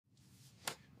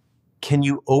Can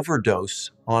you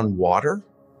overdose on water?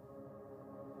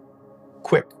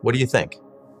 Quick, what do you think?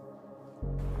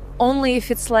 Only if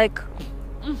it's like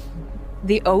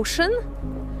the ocean?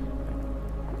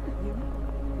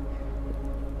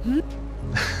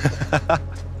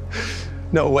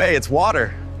 No way, it's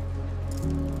water.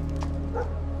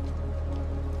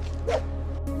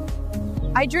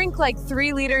 I drink like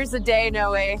 3 liters a day,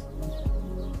 no way.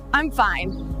 I'm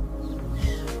fine.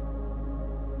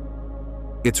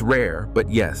 It's rare, but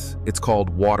yes, it's called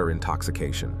water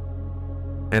intoxication.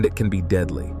 And it can be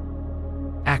deadly.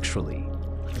 Actually,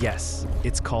 yes,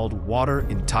 it's called water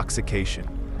intoxication.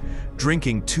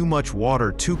 Drinking too much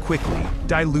water too quickly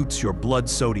dilutes your blood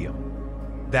sodium.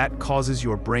 That causes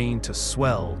your brain to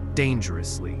swell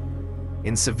dangerously.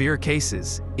 In severe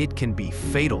cases, it can be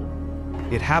fatal.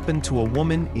 It happened to a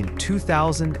woman in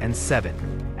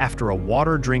 2007 after a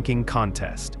water drinking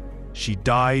contest. She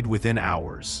died within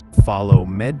hours. Follow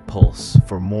MedPulse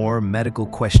for more medical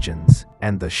questions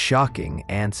and the shocking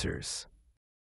answers.